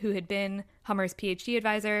Hazen, who had been Hummer's PhD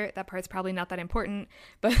advisor. That part's probably not that important,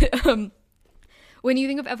 but when you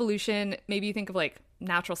think of evolution, maybe you think of like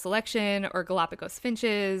natural selection or Galapagos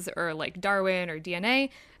finches or like Darwin or DNA,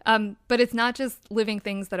 but it's not just living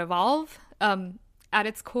things that evolve. At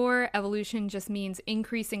its core, evolution just means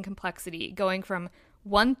increasing complexity, going from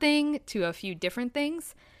one thing to a few different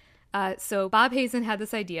things. So Bob Hazen had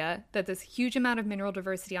this idea that this huge amount of mineral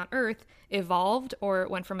diversity on Earth evolved or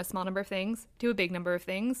went from a small number of things to a big number of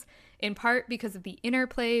things, in part because of the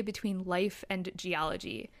interplay between life and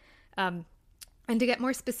geology. And to get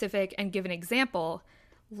more specific and give an example,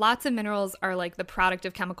 lots of minerals are like the product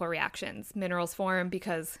of chemical reactions. Minerals form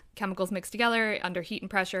because chemicals mix together under heat and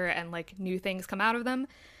pressure and like new things come out of them.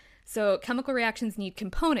 So chemical reactions need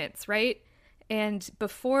components, right? And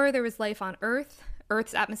before there was life on Earth,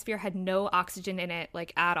 Earth's atmosphere had no oxygen in it,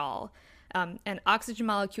 like at all. And oxygen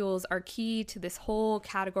molecules are key to this whole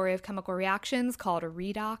category of chemical reactions called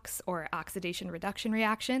redox or oxidation reduction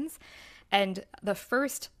reactions. And the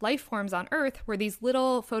first life forms on Earth were these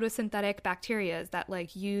little photosynthetic bacteria that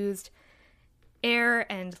like used air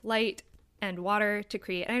and light and water to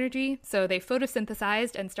create energy. So they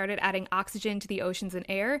photosynthesized and started adding oxygen to the oceans and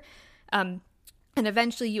air. And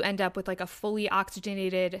eventually you end up with like a fully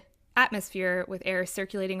oxygenated atmosphere with air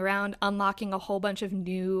circulating around, unlocking a whole bunch of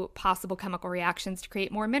new possible chemical reactions to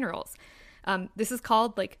create more minerals. This is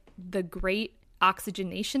called like the Great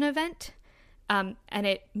Oxygenation Event. And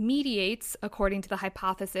it mediates, according to the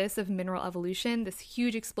hypothesis of mineral evolution, this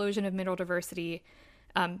huge explosion of mineral diversity,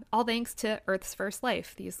 all thanks to Earth's first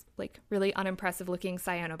life, these like really unimpressive looking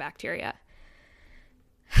cyanobacteria.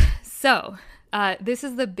 So this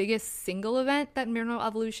is the biggest single event that mineral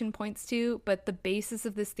evolution points to, but the basis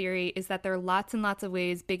of this theory is that there are lots and lots of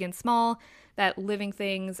ways, big and small, that living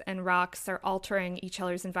things and rocks are altering each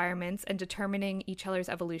other's environments and determining each other's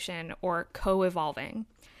evolution or co-evolving.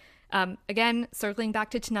 Again, circling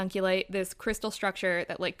back to tenunculite, this crystal structure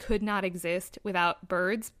that like could not exist without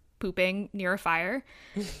birds pooping near a fire.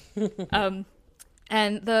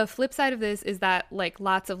 And the flip side of this is that like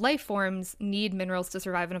lots of life forms need minerals to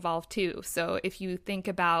survive and evolve too. So if you think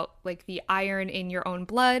about like the iron in your own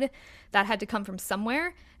blood, that had to come from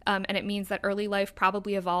somewhere. And it means that early life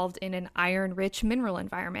probably evolved in an iron-rich mineral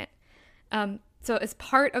environment. So as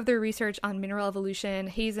part of their research on mineral evolution,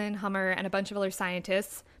 Hazen, Hummer, and a bunch of other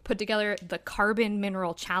scientists put together the Carbon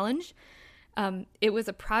Mineral Challenge. It was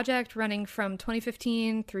a project running from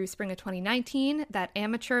 2015 through spring of 2019 that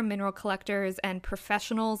amateur mineral collectors and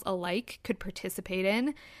professionals alike could participate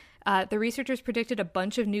in. The researchers predicted a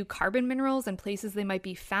bunch of new carbon minerals and places they might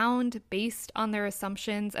be found based on their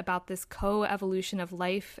assumptions about this co-evolution of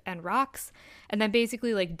life and rocks, and then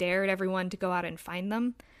basically like dared everyone to go out and find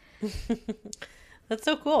them. That's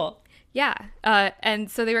so cool. Yeah.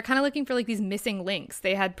 And so they were kind of looking for like these missing links.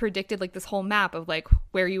 They had predicted like this whole map of like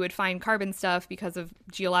where you would find carbon stuff because of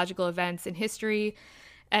geological events in history.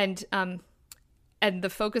 And the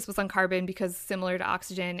focus was on carbon because similar to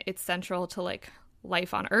oxygen, it's central to like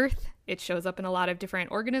life on Earth. It shows up in a lot of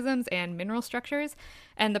different organisms and mineral structures.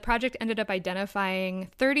 And the project ended up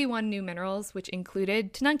identifying 31 new minerals, which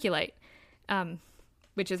included tenunculite,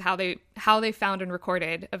 which is how they found and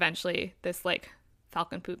recorded eventually this like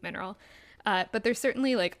Falcon poop mineral. But there's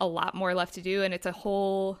certainly like a lot more left to do, and it's a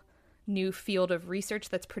whole new field of research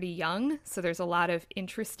that's pretty young. So there's a lot of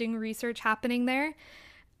interesting research happening there.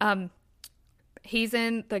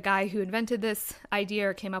 Hazen, the guy who invented this idea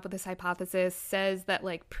or came up with this hypothesis, says that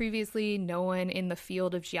like previously no one in the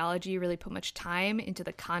field of geology really put much time into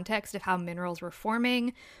the context of how minerals were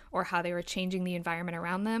forming or how they were changing the environment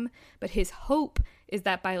around them. But his hope is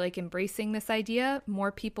that by like embracing this idea,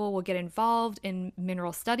 more people will get involved in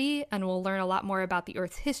mineral study and will learn a lot more about the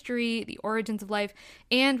Earth's history, the origins of life,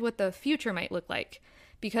 and what the future might look like.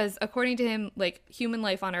 Because according to him, like human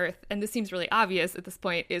life on Earth, and this seems really obvious at this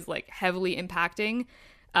point, is like heavily impacting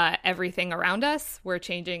everything around us. We're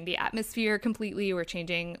changing the atmosphere completely. We're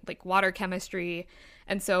changing like water chemistry.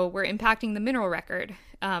 And so we're impacting the mineral record.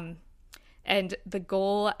 And the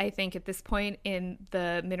goal, I think, at this point in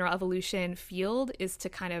the mineral evolution field is to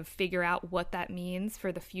kind of figure out what that means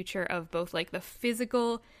for the future of both like the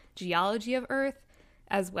physical geology of Earth,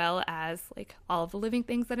 as well as like all of the living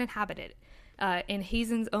things that inhabit it. In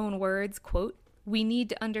Hazen's own words, quote, "We need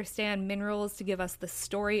to understand minerals to give us the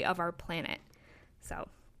story of our planet." So,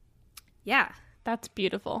 yeah. That's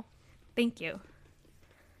beautiful. Thank you.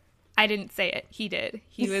 I didn't say it. He did.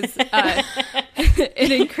 He was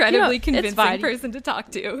an incredibly convincing person to talk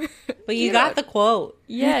to. But you got the quote.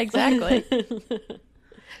 Yeah, exactly.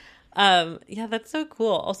 Yeah, that's so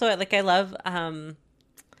cool. Also, like, I love,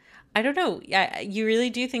 I don't know. Yeah, you really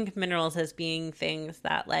do think of minerals as being things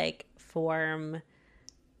that like form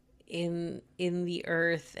in the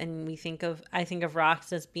earth, and I think of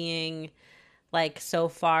rocks as being like so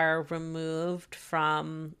far removed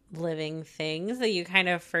from living things that you kind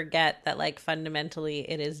of forget that like fundamentally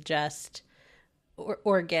it is just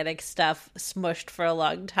organic stuff smushed for a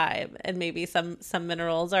long time, and maybe some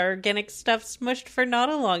minerals are organic stuff smushed for not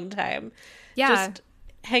a long time. Yeah, just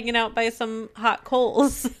hanging out by some hot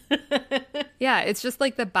coals. Yeah, it's just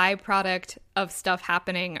like the byproduct of stuff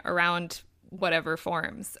happening around whatever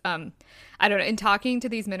forms. I don't know, in talking to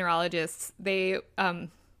these mineralogists, they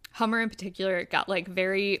Hummer in particular got like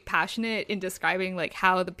very passionate in describing like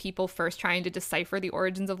how the people first trying to decipher the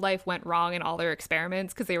origins of life went wrong in all their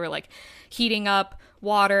experiments, because they were like heating up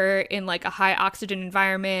water in like a high oxygen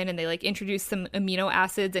environment, and they like introduced some amino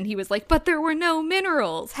acids, and he was like, but there were no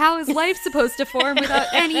minerals. How is life supposed to form without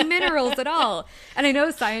any minerals at all? And I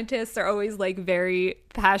know scientists are always like very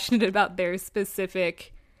passionate about their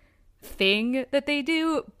specific thing that they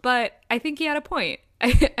do, but I think he had a point.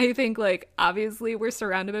 I think, like, obviously we're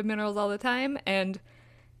surrounded by minerals all the time, and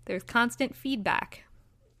there's constant feedback.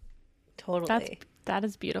 Totally. That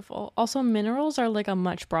is beautiful. Also, minerals are, like, a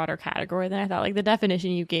much broader category than I thought. Like, the definition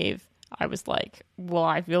you gave, I was like, well,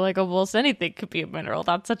 I feel like almost anything could be a mineral.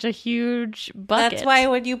 That's such a huge bucket. That's why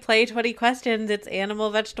when you play 20 questions, it's animal,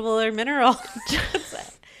 vegetable, or mineral.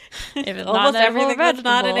 If it's almost not everything that's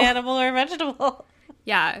not an vegetable. animal or vegetable.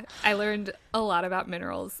 Yeah, I learned a lot about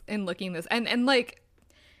minerals in looking this. And like,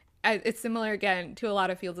 it's similar again to a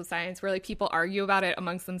lot of fields of science where like people argue about it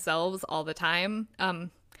amongst themselves all the time.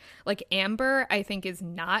 Like amber, I think, is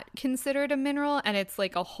not considered a mineral, and it's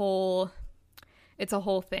like a whole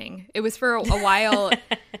thing. It was for a while.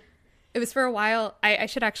 I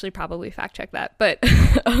should actually probably fact check that, but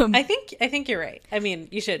I think you're right. I mean,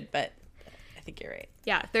 you should, but I think you're right.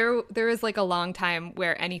 Yeah, there is like a long time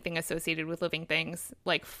where anything associated with living things,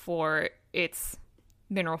 like for its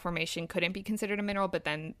mineral formation, couldn't be considered a mineral, but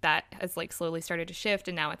then that has like slowly started to shift,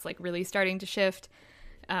 and now it's like really starting to shift.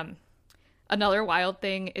 Another wild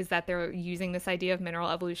thing is that they're using this idea of mineral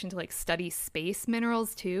evolution to like study space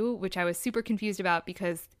minerals too, which I was super confused about,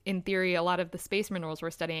 because in theory a lot of the space minerals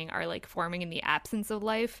we're studying are like forming in the absence of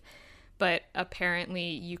life, but apparently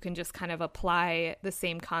you can just kind of apply the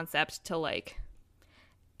same concept to like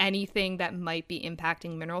anything that might be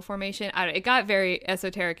impacting mineral formation. It got very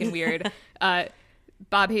esoteric and weird.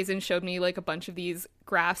 Bob Hazen showed me like a bunch of these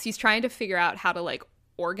graphs. He's trying to figure out how to like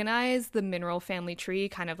organize the mineral family tree,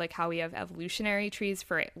 kind of like how we have evolutionary trees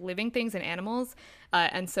for living things and animals.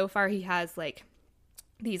 And so far he has like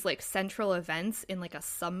these like central events in like a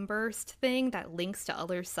sunburst thing that links to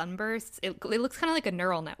other sunbursts. It looks kind of like a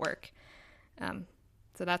neural network.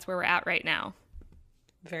 So that's where we're at right now.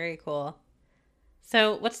 Very cool.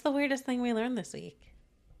 So what's the weirdest thing we learned this week,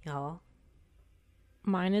 y'all?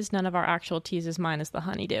 Mine is none of our actual teases. Mine is the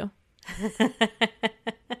honeydew.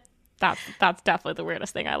 That's definitely the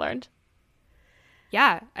weirdest thing I learned.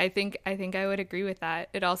 Yeah, I think I would agree with that.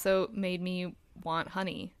 It also made me want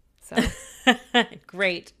honey. So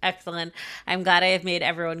great, excellent. I'm glad I have made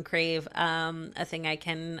everyone crave a thing I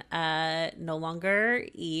can no longer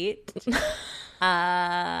eat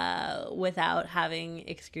without having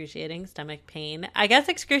excruciating stomach pain. I guess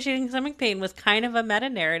excruciating stomach pain was kind of a meta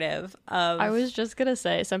narrative of. I was just gonna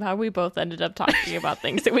say, somehow we both ended up talking about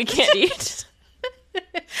things that we can't eat.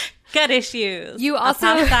 Gut issues. You also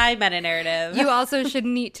a meta narrative. You also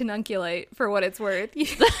shouldn't eat tenunculate, for what it's worth.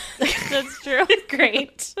 That's true.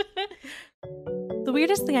 Great. The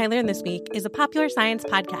Weirdest Thing I Learned This Week is a popular science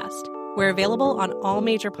podcast. We're available on all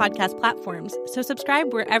major podcast platforms, so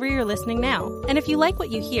subscribe wherever you're listening now. And if you like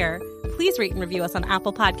what you hear, please rate and review us on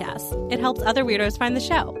Apple Podcasts. It helps other weirdos find the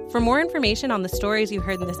show. For more information on the stories you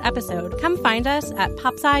heard in this episode, come find us at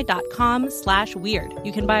popsci.com/weird.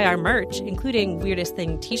 You can buy our merch, including Weirdest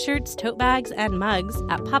Thing t-shirts, tote bags, and mugs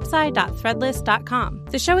at popsci.threadless.com.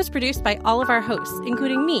 The show is produced by all of our hosts,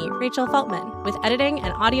 including me, Rachel Feltman, with editing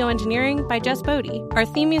and audio engineering by Jess Bodie. Our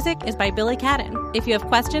theme music is by Billy Cadden. If you have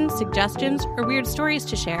questions, suggestions, or weird stories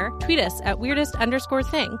to share, tweet us at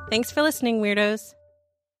weirdest_thing. Thanks for listening, weirdos.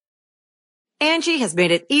 Angie has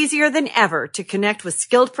made it easier than ever to connect with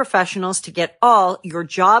skilled professionals to get all your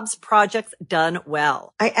jobs projects done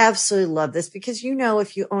well. I absolutely love this because, you know,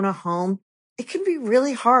 if you own a home, it can be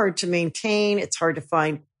really hard to maintain. It's hard to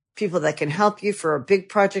find people that can help you for a big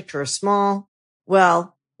project or a small.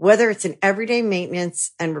 Well, Whether it's in everyday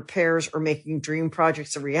maintenance and repairs or making dream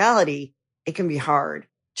projects a reality, it can be hard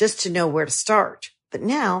just to know where to start. But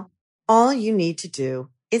now, all you need to do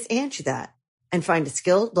is Angie that and find a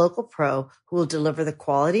skilled local pro who will deliver the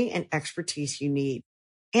quality and expertise you need.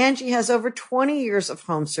 Angie has over 20 years of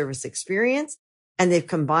home service experience, and they've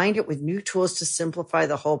combined it with new tools to simplify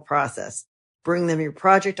the whole process. Bring them your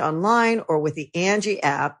project online or with the Angie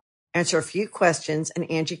app, answer a few questions, and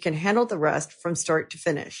Angie can handle the rest from start to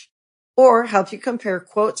finish. Or help you compare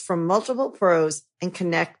quotes from multiple pros and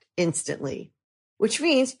connect instantly, which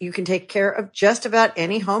means you can take care of just about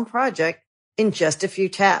any home project in just a few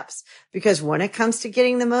taps. Because when it comes to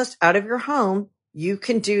getting the most out of your home, you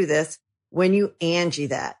can do this when you Angie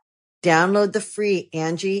that. Download the free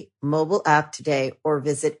Angie mobile app today or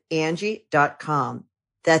visit Angie.com.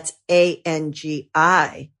 That's ANGI.com.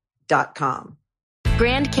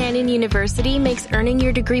 Grand Canyon University makes earning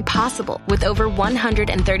your degree possible with over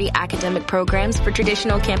 130 academic programs for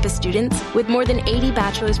traditional campus students, with more than 80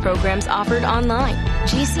 bachelor's programs offered online.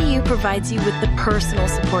 GCU provides you with the personal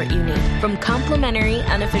support you need, from complimentary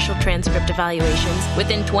unofficial transcript evaluations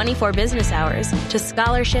within 24 business hours to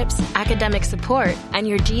scholarships, academic support, and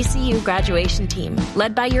your GCU graduation team,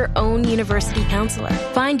 led by your own university counselor.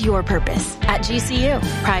 Find your purpose at GCU.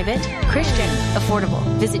 Private, Christian, affordable.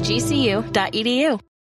 Visit gcu.edu.